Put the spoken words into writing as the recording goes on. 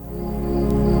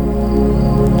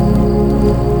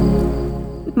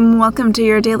welcome to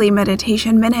your daily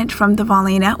meditation minute from the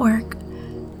Volley Network.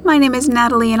 My name is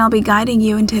Natalie and I'll be guiding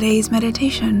you in today's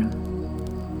meditation.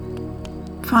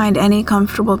 Find any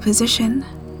comfortable position.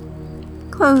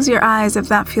 Close your eyes if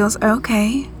that feels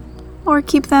okay, or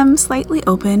keep them slightly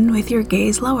open with your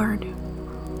gaze lowered.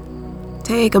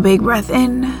 Take a big breath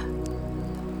in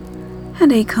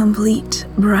and a complete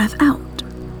breath out.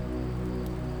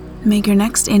 Make your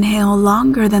next inhale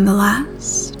longer than the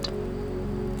last,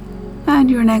 and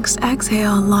your next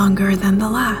exhale longer than the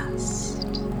last.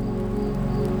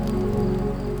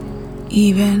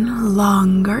 Even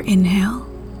longer inhale.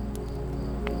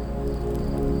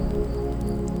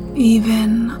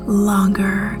 Even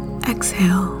longer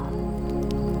exhale.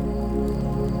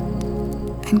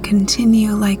 And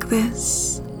continue like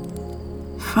this,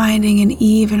 finding an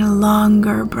even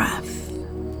longer breath.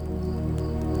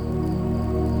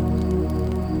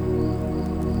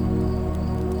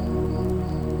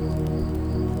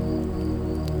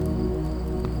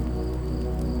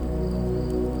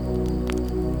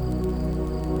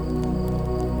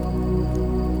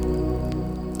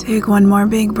 Take one more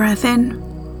big breath in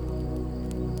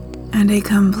and a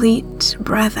complete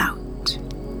breath out.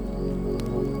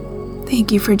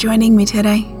 Thank you for joining me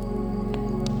today.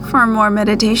 For more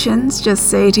meditations, just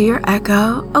say to your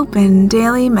echo, "Open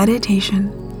Daily Meditation."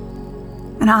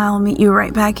 And I'll meet you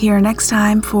right back here next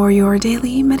time for your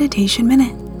Daily Meditation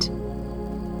Minute.